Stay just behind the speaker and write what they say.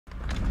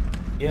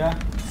Yeah.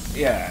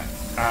 Yeah.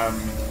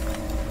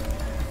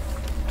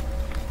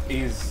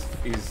 He's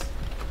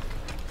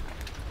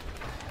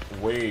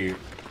way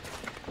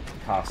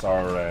past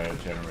our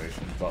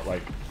generation, but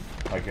like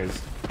his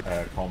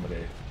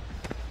comedy.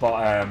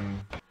 But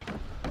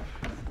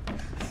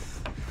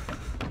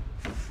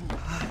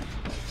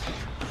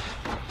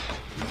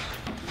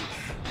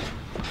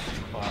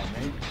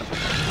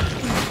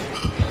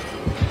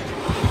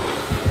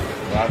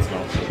that's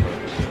not so good.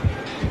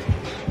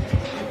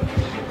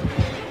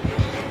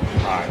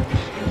 Hi.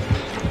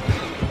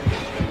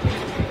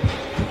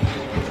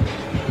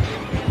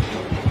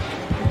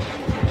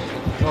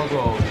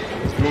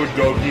 Good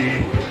doggy.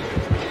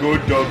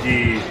 Good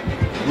doggy.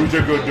 Who's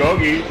a good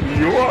doggy?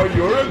 You're a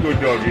good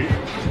doggy.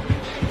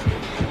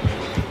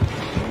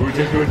 Who's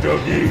a good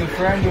doggy? He's a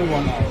friendly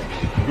one now.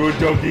 Good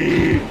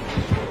doggy.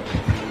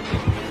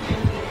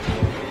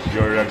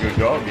 You're a good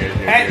dog, yes.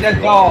 Pet the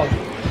dog.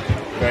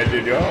 Pet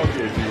the dog,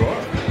 yes you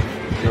are.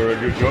 You're a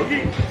good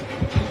doggy.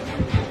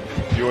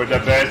 You're the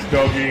best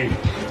doggy.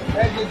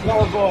 Pet the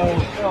dog,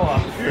 fella.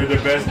 You're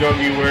the best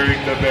doggy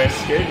wearing the best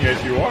skin,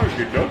 yes you are.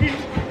 Good doggy.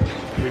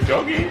 Good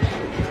doggy.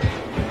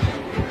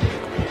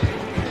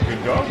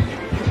 Good dog.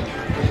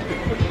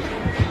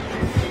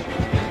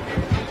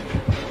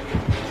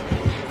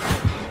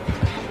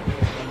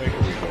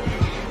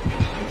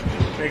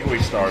 Make a wee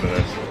start of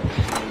this.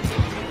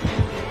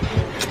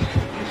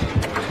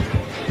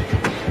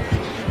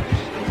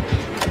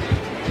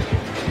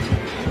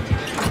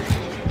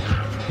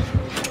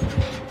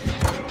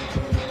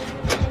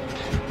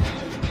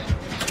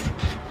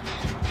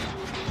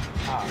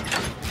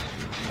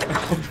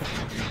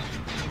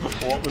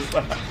 What was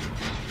that?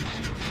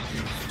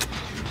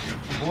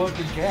 What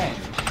again?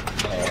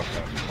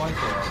 Oh,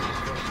 okay.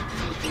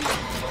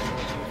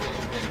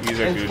 He's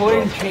a It's good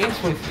playing dog. chase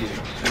with you.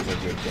 He's a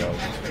good dog.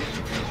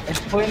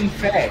 It's playing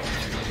fetch.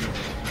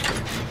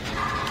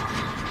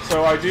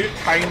 So I do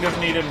kind of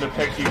need him to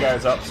pick you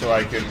guys up so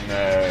I can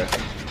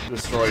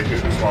destroy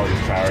Hoops while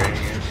he's carrying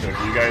you. So if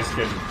you guys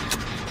can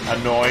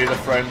annoy the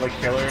friendly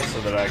killer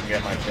so that I can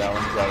get my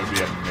challenge, that would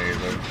be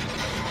amazing.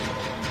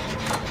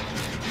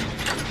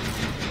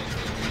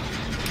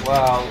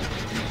 Well,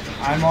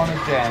 I'm on a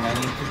gen. I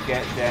need to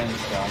get gens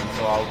done,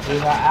 so I'll do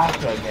that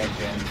after I get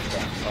gens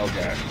done.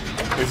 Okay.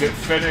 Is it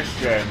finish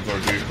gens or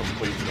do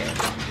complete gens?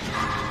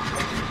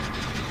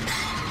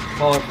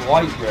 Well, it's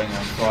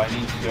Lightbringer, so I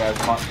need to do as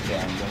much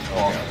gens as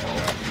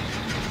possible. Okay.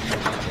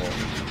 Cool.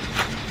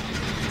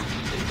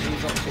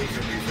 He's not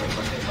chasing me, so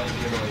it might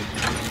be annoying.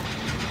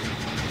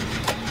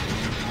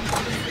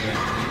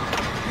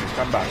 Just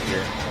come back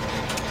here.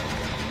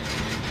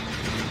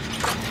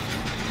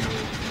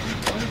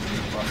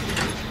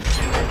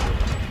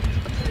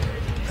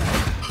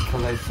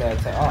 Because I set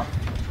it up.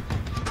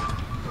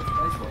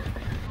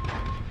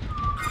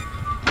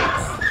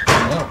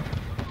 No.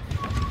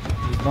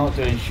 He's not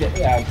doing shit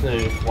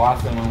after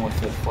blasting him with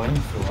the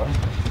flamethrower.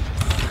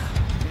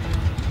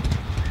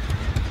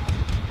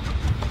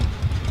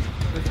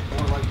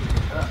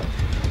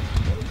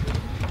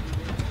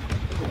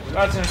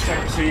 That's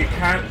interesting. So you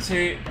can't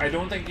take... I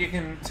don't think you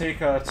can take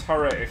a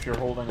turret if you're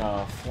holding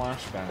a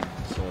flashbang.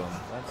 So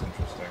that's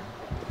interesting.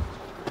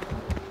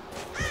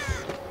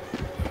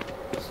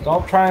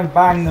 Stop trying to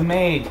bang the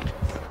maid.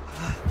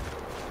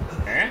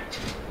 Eh?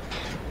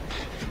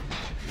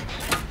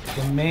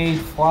 The maid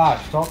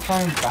flash. Stop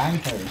trying to bang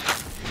her.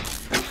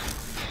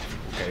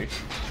 Okay.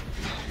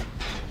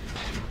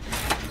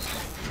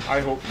 I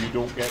hope you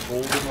don't get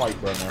golden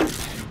Lightbringer.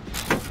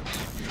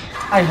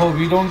 I hope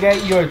you don't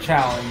get your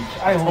challenge.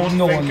 I hope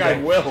no one I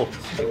gets. will.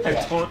 I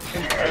don't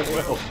think I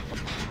will.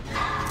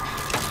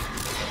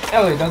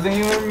 Elliot doesn't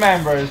even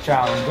remember his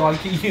challenge like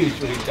he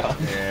usually does.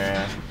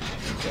 Yeah.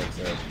 That's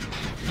it.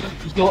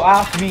 He'll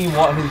ask me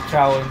what his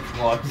challenge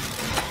was.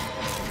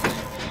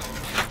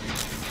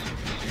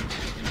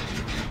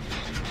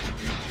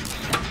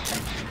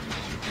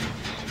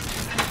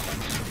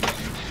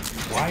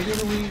 Why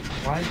did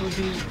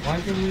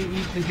we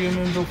eat the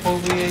human before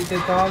we ate the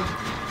dog?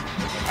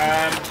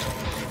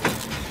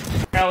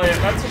 Elliot,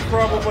 that's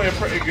probably a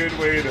pretty good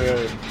way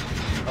to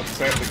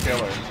upset the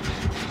killer.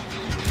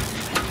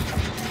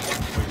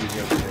 What you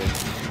just did.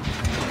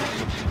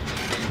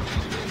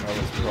 That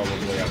was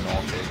probably a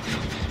naughty.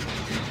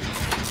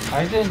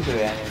 I didn't do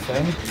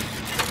anything.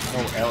 No,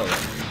 Elliot.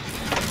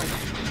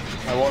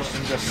 I watched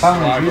him just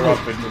Apparently you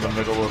swagger up into the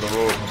middle of the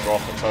road and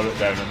drop a turret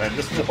down and then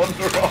just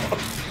wander off.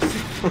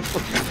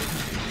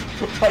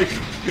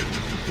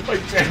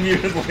 like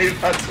genuinely,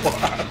 that's what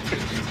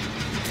happened.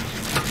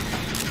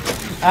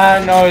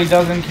 No, he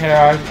doesn't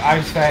care.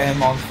 I've set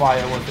him on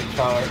fire with the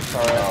turret.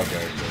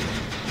 Okay, cool.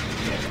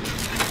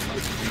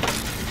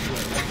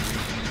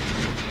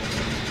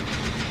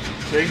 I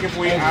think if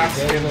we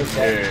ask him to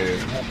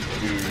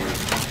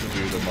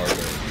do the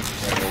murder,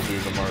 then he'll do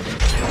the murder.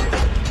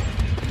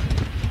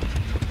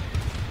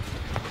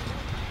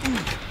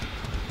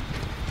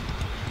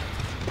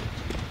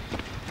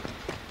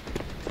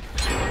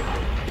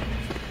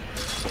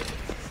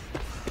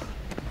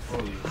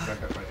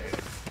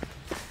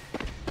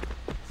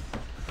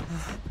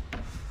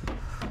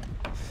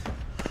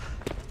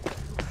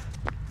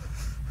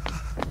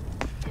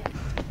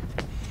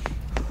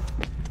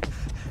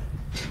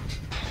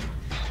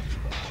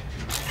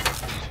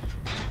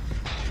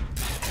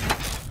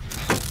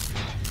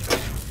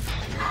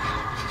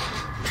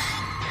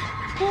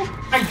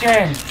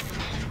 Jen.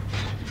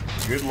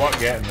 Good luck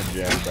getting the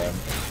gem, Ben.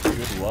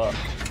 Good luck.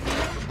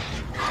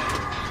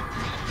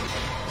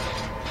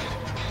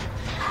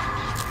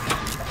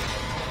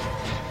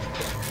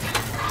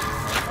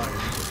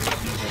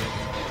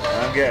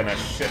 I'm getting a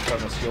shit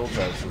ton of skill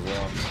checks as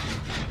well.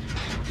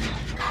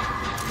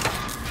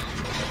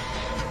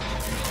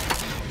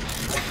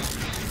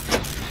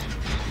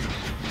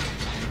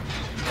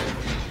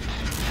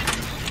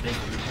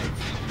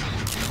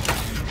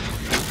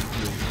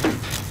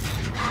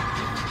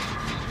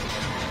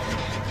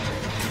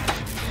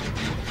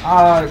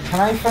 Can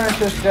I finish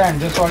this then,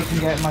 just so I can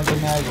get my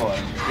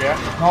benevolent?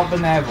 Yeah. Not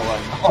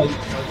benevolent,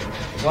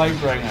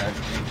 Lightbringer.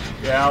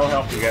 Yeah, I'll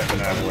help you get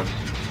benevolent.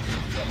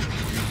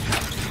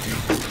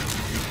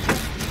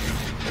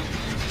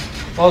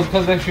 Well,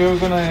 because if you were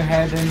going to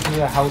head into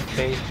the house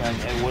basement,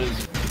 it was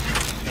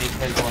make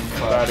his one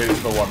first. That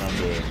is the one I'm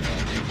doing. Yeah.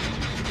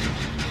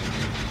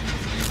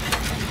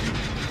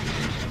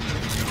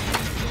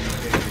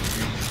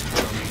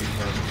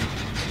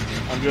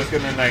 I'm just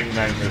gonna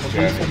 99 this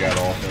gem and get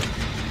off it.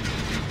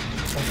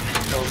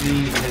 It'll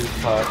be his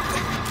part.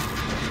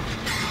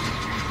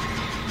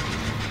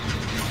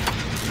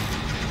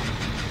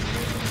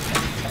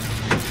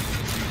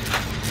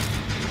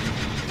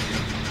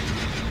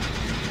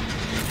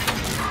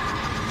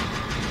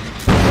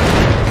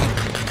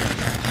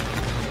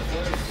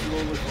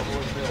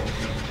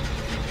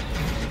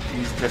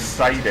 He's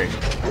deciding.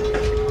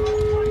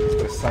 He's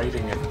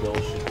deciding if Bill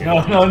should get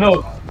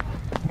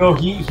No,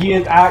 he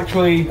is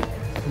actually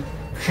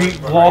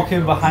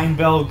walking behind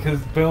Bill because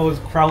Bill is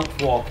crouch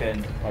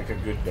walking. like a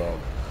good dog.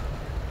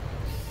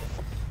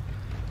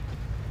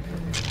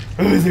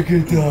 Who's a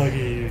good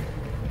doggy?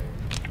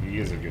 He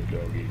is a good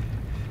doggy.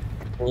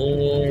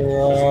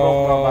 Hero.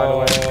 By the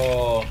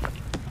way.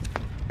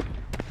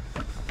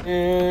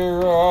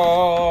 Hero.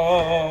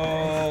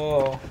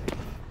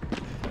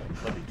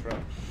 Bloody truck.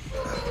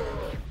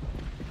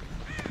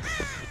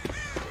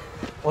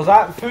 Was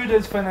that food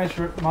is finished,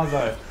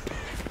 Mother?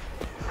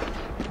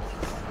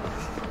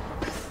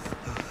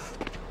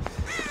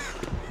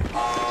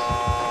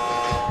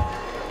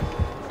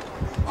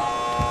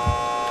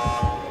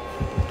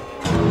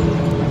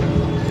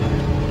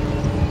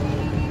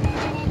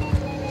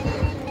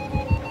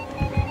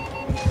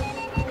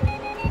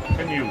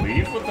 Can you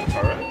leave with the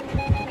turret?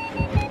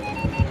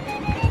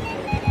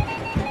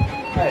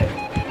 Hey.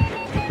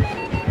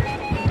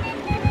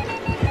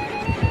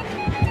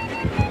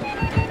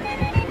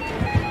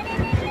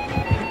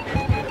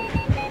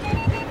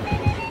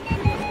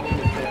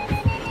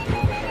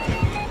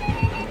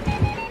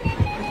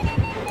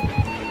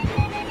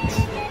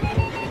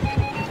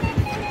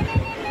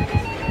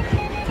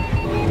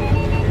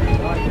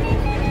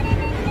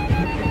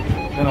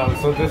 No,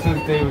 so this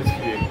is David's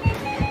view.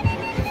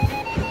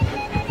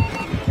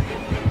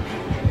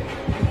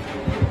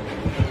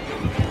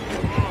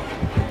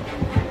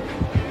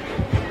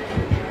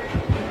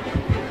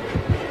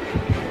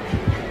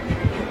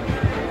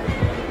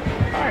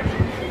 Alright.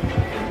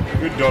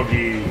 Good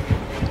doggy.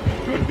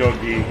 Good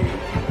doggy.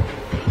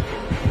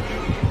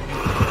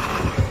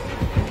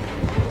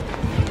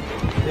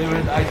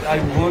 David, I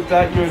looked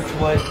at your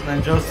Twitch and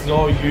I just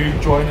saw you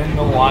joining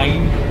the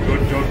line.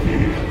 Good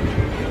doggy.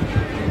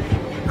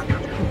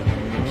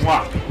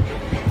 Mwah.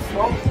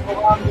 Stop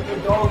slamming the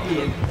doggy,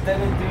 it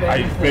didn't do I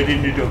anything. fed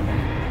in the doggy.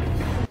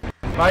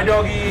 My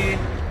doggy!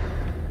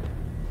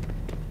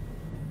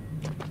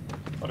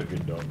 What a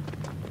good dog.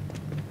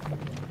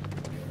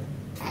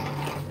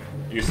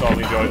 You saw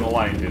me join the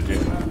line, did you?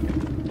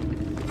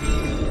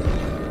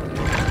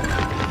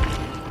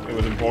 It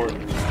was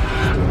important.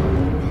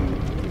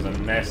 It was a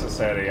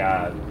necessary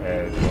ad.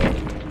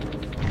 Join.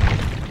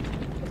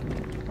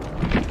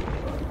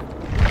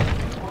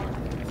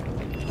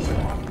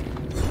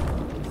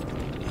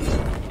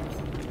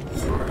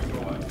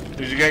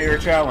 Did you get your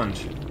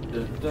challenge?